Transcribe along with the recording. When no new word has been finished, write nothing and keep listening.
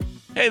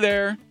Hey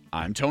there,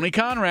 I'm Tony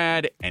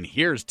Conrad, and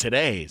here's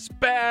today's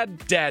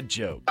bad dad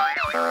joke.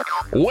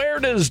 Where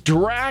does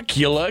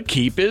Dracula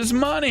keep his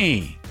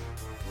money?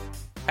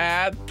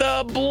 At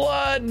the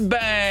blood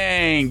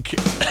bank.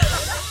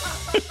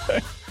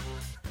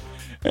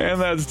 And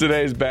that's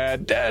today's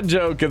bad dad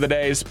joke of the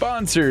day,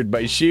 sponsored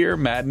by Sheer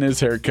Madness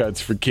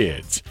Haircuts for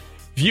Kids.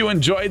 If you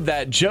enjoyed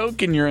that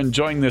joke and you're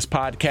enjoying this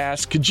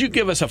podcast, could you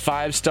give us a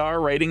 5-star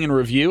rating and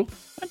review?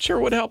 That sure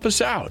would help us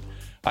out.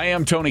 I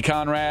am Tony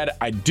Conrad.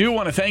 I do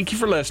want to thank you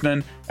for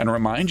listening and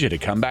remind you to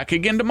come back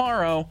again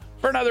tomorrow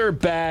for another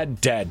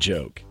bad dad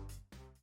joke.